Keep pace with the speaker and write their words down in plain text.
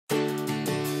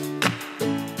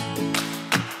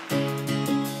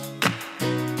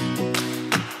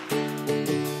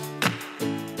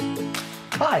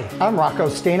Hi, I'm Rocco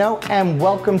Staino, and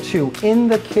welcome to In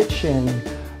the Kitchen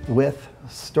with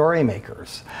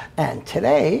StoryMakers. And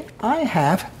today I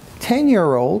have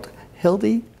 10-year-old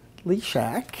Hilde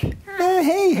Lysiak.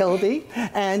 Hey, Hilde.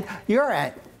 And you're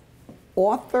an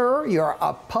author, you're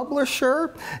a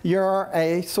publisher, you're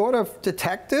a sort of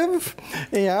detective,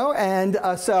 you know, and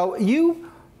so you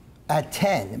at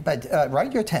 10, but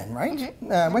right, you're 10, right?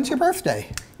 Mm-hmm. When's your birthday?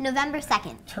 November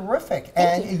 2nd. Terrific.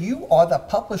 Thank and you are the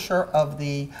publisher of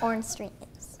the Orange Street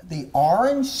News. The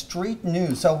Orange Street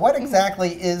News. So what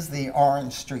exactly is the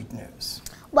Orange Street News?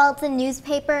 Well, it's a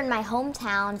newspaper in my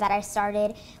hometown that I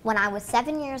started when I was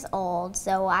 7 years old.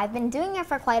 So I've been doing it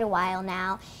for quite a while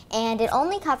now. And it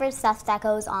only covers stuff that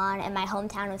goes on in my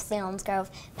hometown of Selinsgrove,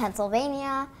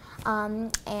 Pennsylvania.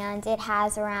 And it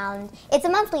has around, it's a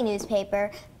monthly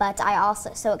newspaper, but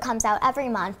so it comes out every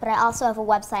month, but I also have a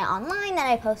website online that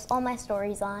I post all my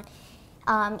stories on.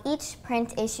 Each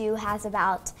print issue has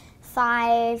about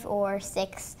 5 or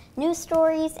 6 news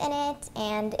stories in it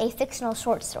and a fictional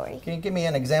short story. Can you give me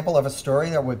an example of a story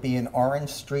that would be in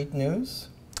Orange Street News?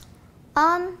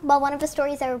 Well, one of the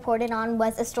stories I reported on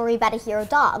was a story about a hero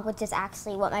dog, which is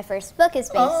actually what my first book is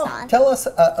based on. Tell us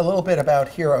a little bit about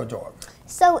Hero Dog.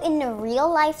 So in the real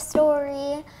life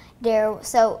story,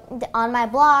 on my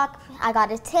block, I got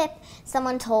a tip.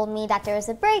 Someone told me that there was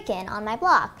a break-in on my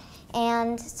block.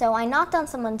 And so I knocked on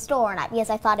someone's door because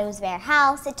I thought it was their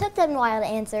house. It took them a while to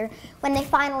answer. When they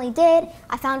finally did,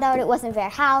 I found out it wasn't their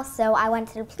house, so I went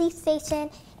to the police station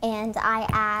and I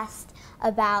asked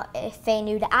about if they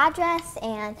knew the address,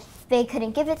 and they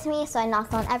couldn't give it to me, so I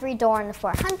knocked on every door in the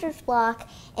 400th block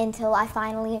until I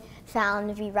finally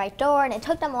found the right door, and it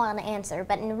took them a while to answer.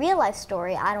 But in the real life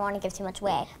story, I don't want to give too much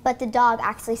away, but the dog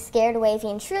actually scared away the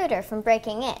intruder from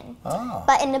breaking in. Oh.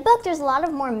 But in the book, there's a lot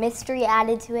of more mystery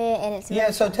added to it, and it's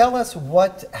really so tell us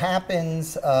what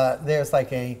happens. There's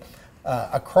like a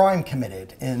crime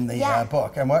committed in the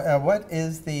book, and what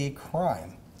is the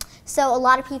crime? So a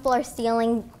lot of people are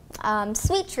stealing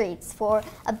sweet treats for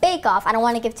a bake-off. I don't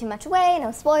want to give too much away,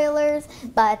 no spoilers,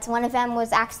 but one of them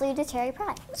was actually the cherry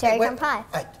crumb pie.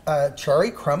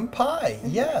 Cherry crumb pie,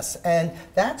 yes, and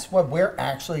that's what we're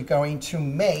actually going to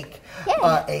make,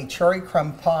 a cherry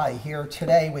crumb pie here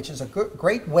today, which is a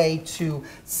great way to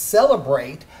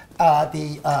celebrate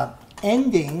the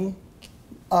ending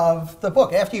of the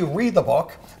book. After you read the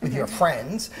book with your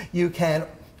friends, you can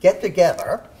get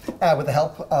together with the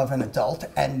help of an adult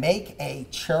and make a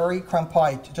cherry crumb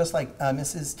pie, just like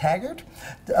Mrs. Taggart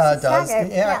does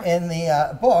in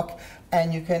the book,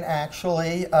 and you can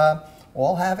actually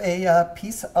all have a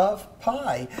piece of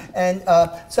pie. And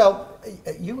so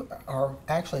you are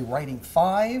actually writing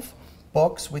 5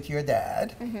 books with your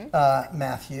dad,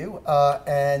 Matthew,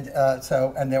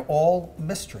 and they're all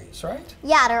mysteries, right?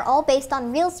 Yeah, they're all based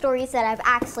on real stories that I've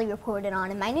actually reported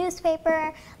on in my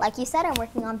newspaper. Like you said, I'm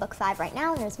working on book 5 right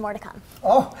now, and there's more to come.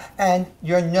 Oh, and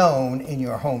you're known in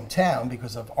your hometown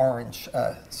because of Orange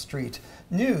Street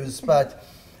News, but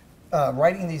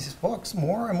writing these books,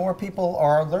 more and more people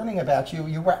are learning about you.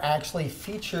 You were actually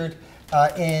featured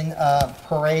in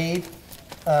Parade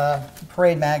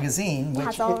magazine, which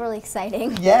that's all really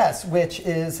exciting. Yes, which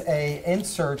is a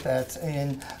insert that's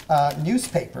in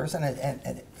newspapers, and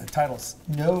the title's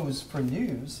Nose for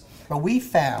News. But we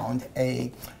found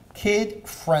a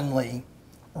kid-friendly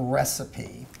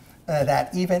recipe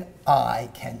that even I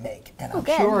can make, and I'm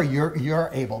sure you're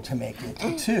able to make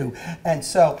it too. And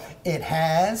so it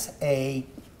has a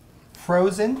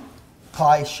frozen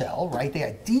pie shell right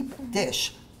there, deep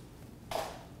dish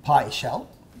pie shell,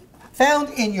 found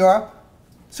in your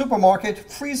supermarket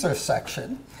freezer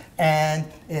section, and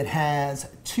it has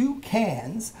 2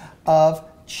 cans of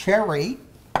cherry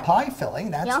pie filling.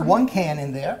 That's one can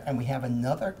in there, and we have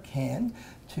another can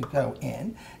to go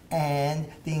in. And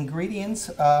the ingredients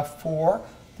for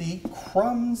the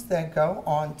crumbs that go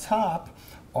on top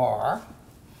are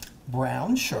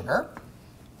brown sugar,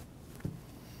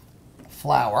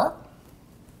 flour,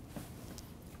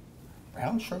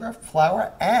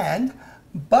 and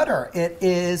butter. It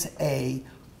is a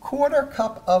 1/4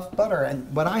 cup of butter,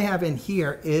 and what I have in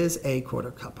here is a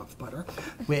 1/4 cup of butter,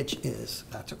 that's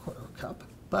a 1/4 cup.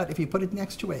 But if you put it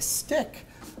next to a stick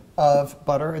of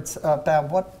butter, it's about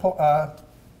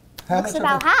how much?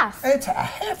 About half. It's a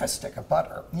 1/2 stick of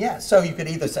butter. Yeah, so you could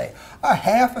either say a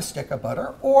 1/2 stick of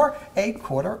butter or a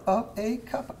 1/4 of a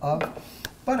cup of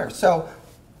butter. So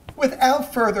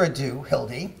without further ado,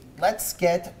 Hilde, let's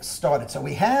get started. So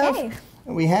we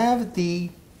have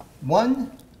the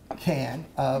 1 can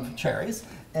of cherries,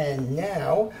 and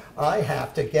now I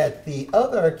have to get the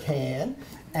other can,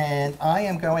 and I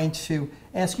am going to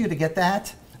ask you to get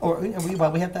that Or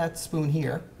we have that spoon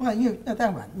here. Well,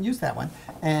 that one. Use that one.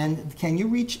 And can you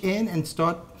reach in and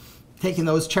start taking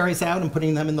those cherries out and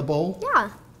putting them in the bowl? Yeah.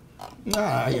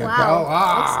 There you go.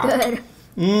 Wow, looks good.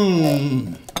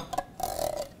 Mmm.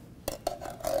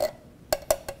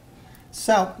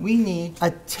 So we need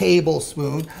a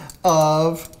tablespoon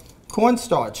of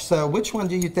cornstarch. So which one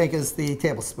do you think is the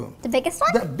tablespoon? The biggest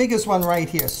one? The biggest one right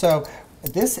here. So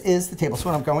this is the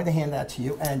tablespoon. I'm going to hand that to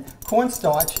you. And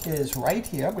cornstarch is right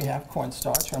here. We have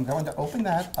cornstarch. I'm going to open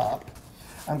that up.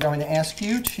 I'm going to ask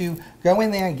you to go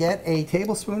in there and get a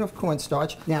tablespoon of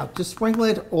cornstarch. Now, just sprinkle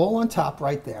it all on top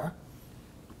right there.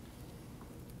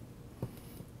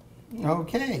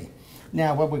 Okay.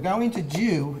 Now, what we're going to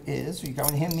do is you're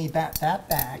going to hand me that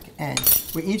back, and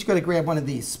we're each going to grab one of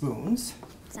these spoons.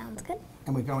 Sounds good.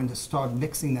 And we're going to start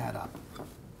mixing that up.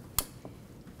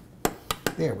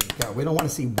 There we go. We don't want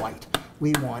to see white.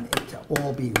 We want it to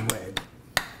all be red.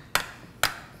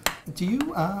 Do you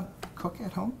cook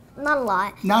at home? Not a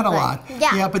lot. Not a lot.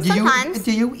 Yeah, but sometimes.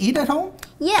 do you eat at home?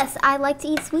 Yes, I like to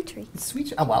eat sweet treats.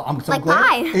 Sweet. Oh, well, I'm so like glad.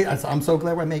 pie. Yes, I'm so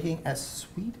glad we're making a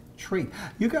sweet treat.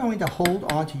 You're going to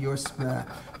hold on to your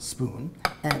spoon,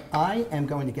 and I am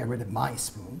going to get rid of my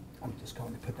spoon. I'm just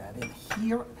going to put that in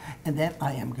here, and then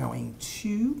I am going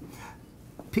to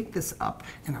pick this up,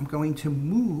 and I'm going to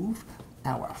move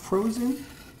our frozen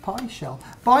pie shell.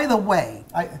 By the way,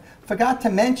 I forgot to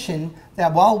mention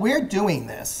that while we're doing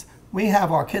this, we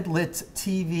have our KidLit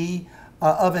TV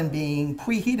oven being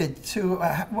preheated to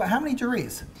how many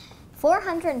degrees?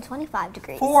 425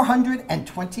 degrees.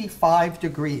 425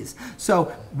 degrees.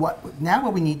 So now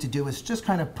what we need to do is just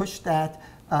kind of push that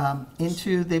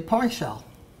into the pie shell.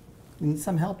 We need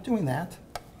some help doing that.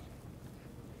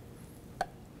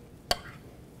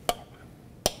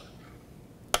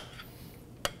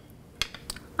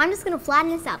 I'm just going to flatten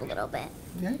this out a little bit.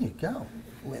 There you go.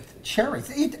 With cherries.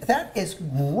 That is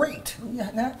great. Yeah,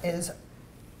 that is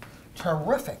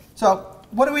terrific. So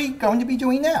what are we going to be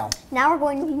doing now? Now we're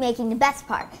going to be making the best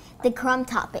part, the crumb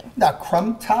topping. The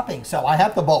crumb topping. So I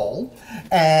have the bowl.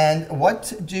 And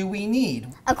what do we need?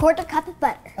 A 1/4 cup of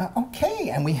butter. Okay,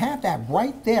 and we have that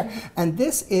right there. And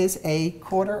this is a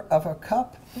 1/4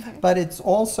 cup, but it's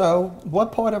also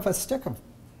what part of a stick of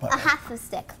butter? A 1/2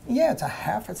 stick. Yeah, it's a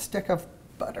 1/2 stick of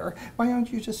butter. Why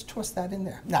don't you just toss that in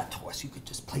there? Not toss, you could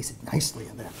just place it nicely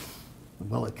in there.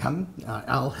 Will it come?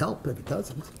 I'll help if it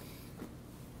doesn't.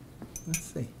 Let's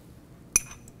see.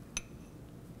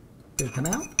 Did it come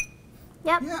out?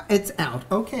 Yep. Yeah, it's out.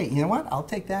 Okay, you know what? I'll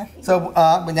take that. So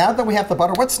now that we have the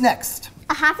butter, what's next?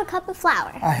 A 1/2 cup of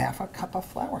flour. A 1/2 cup of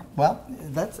flour. Well,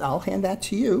 I'll hand that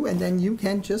to you, and then you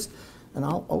can and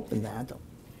I'll open that.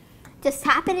 Just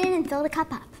tap it in and fill the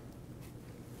cup up.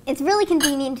 It's really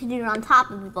convenient to do it on top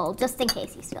of the bowl, just in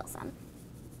case you spill some.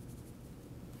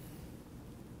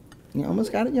 You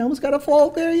almost got it. You almost got a full.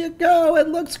 There you go. It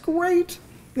looks great.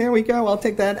 There we go. I'll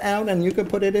take that out, and you can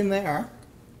put it in there.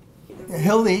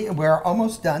 Hilde, we're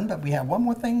almost done, but we have one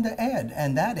more thing to add,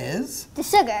 and that is The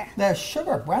sugar. the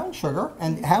sugar, brown sugar.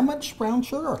 And how much brown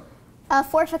sugar?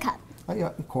 1/4 cup. A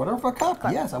 1/4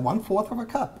 cup. Yes, a 1/4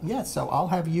 cup. Yes. So I'll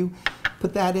have you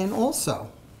put that in also.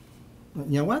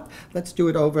 You know what? Let's do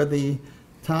it over the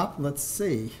top. Let's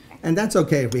see. And that's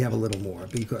okay if we have a little more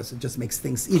because it just makes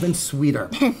things even sweeter.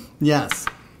 Yes.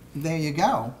 There you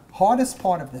go. Hardest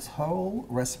part of this whole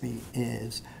recipe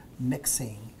is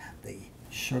mixing the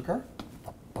sugar,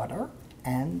 the butter,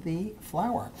 and the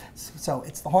flour. So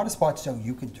it's the hardest part, so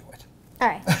you can do it. All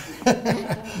right.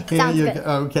 Sounds good.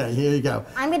 Okay, here you go.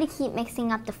 I'm going to keep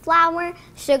mixing up the flour,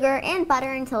 sugar, and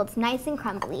butter until it's nice and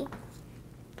crumbly.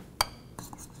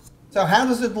 So how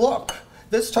does it look?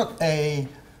 This took It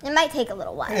might take a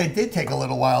little while. It did take a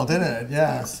little while, didn't it?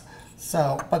 Yes.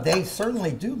 So, but they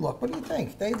certainly do look. What do you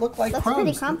think? They look like Looks crumbs.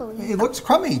 pretty crumbly. It looks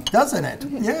crummy, doesn't it?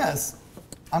 Yes.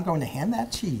 I'm going to hand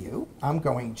that to you. I'm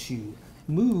going to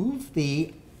move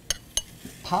the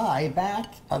pie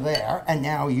back there, and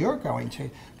now you're going to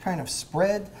kind of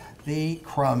spread the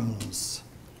crumbs.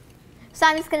 So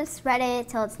I'm just going to spread it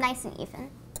till it's nice and even.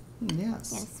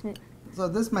 Yes. And smooth. So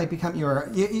this might become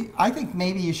I think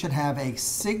maybe you should have a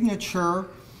signature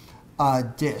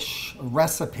dish,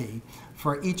 recipe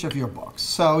for each of your books.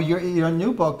 So your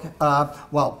new book,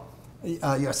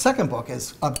 your second book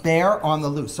is A Bear on the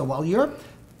Loose. So while you're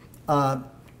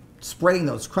spreading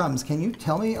those crumbs, can you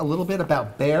tell me a little bit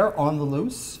about Bear on the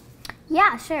Loose?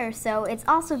 Yeah, sure. So it's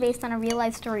also based on a real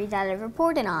life story that I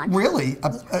reported on. Really?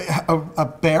 A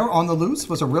bear on the loose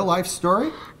was a real life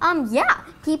story? Yeah.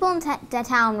 People in the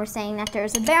town were saying that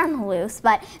there's a bear on the loose,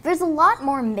 but there's a lot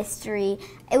more mystery.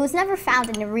 It was never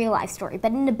found in a real life story,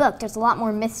 but in the book there's a lot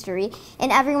more mystery.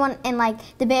 And everyone, and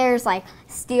like the bear's like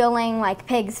stealing like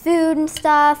pigs' food and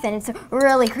stuff, and it's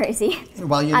really crazy.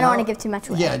 Well, I don't want to give too much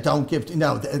away. Yeah, don't give,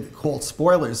 no, called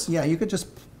spoilers. Yeah, you could just,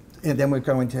 and then we're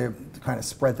going to kind of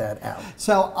spread that out.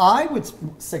 So I would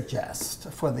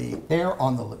suggest for the bear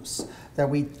on the loose that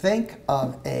we think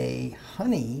of a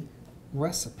honey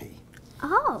recipe.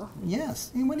 Oh.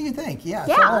 Yes. What do you think? Yeah.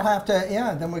 Yeah. So we'll have to.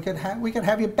 Yeah. Then we could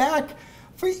have you back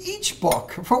for each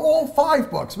book, for all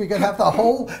 5 books. We could have the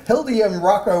whole Hilde and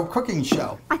Rocco cooking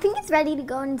show. I think it's ready to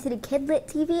go into the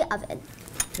KidLit TV oven.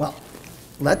 Well,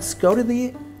 let's go to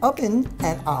the oven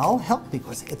and I'll help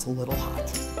because it's a little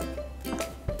hot.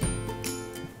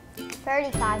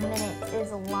 35 minutes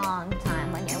is a long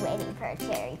time when you're waiting for a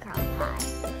cherry crumb pie.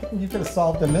 You could have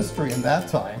solved the mystery in that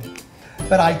time.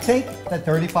 But I think that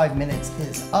 35 minutes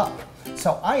is up.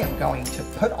 So I am going to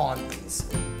put on these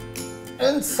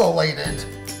insulated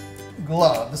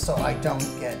gloves so I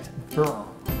don't get burned.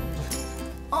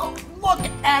 Oh, look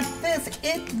at this.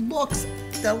 It looks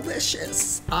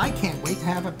delicious. I can't wait to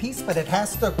have a piece, but it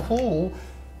has to cool.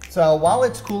 So while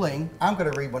it's cooling, I'm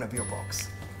going to read one of your books.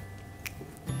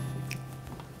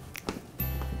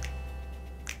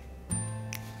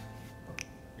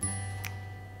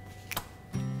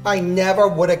 I never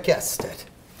would have guessed it.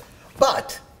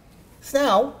 But it's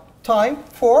now time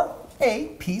for a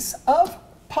piece of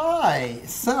pie.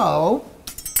 So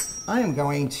I am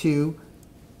going to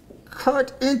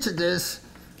cut into this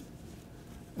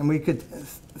and we could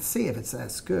see if it's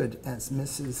as good as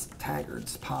Mrs.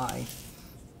 Taggart's pie.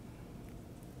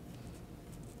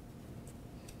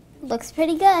 Looks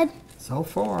pretty good. So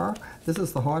far, this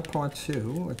is the hard part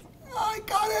too. I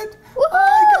got it! Woohoo!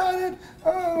 I got it!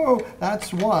 Oh,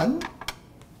 that's one.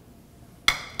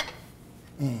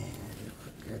 And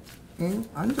put it in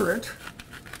under it.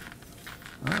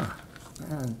 Ah,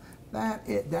 and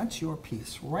that's your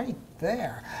piece right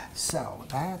there. So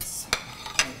that's,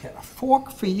 I get a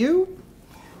fork for you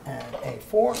and a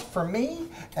fork for me.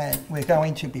 And we're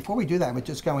going to, before we do that, we're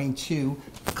just going to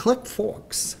clip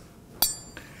forks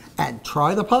and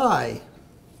try the pie.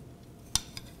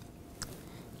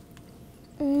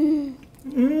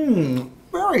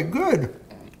 Very good.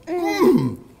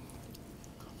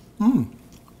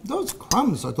 Those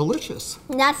crumbs are delicious.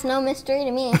 That's no mystery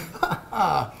to me.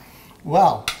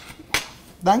 Well,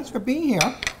 thanks for being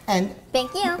here and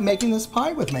Thank you. making this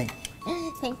pie with me.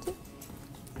 Thank you.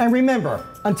 And remember,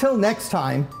 until next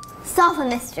time, Solve a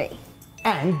mystery.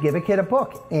 and give a kid a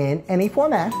book in any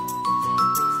format.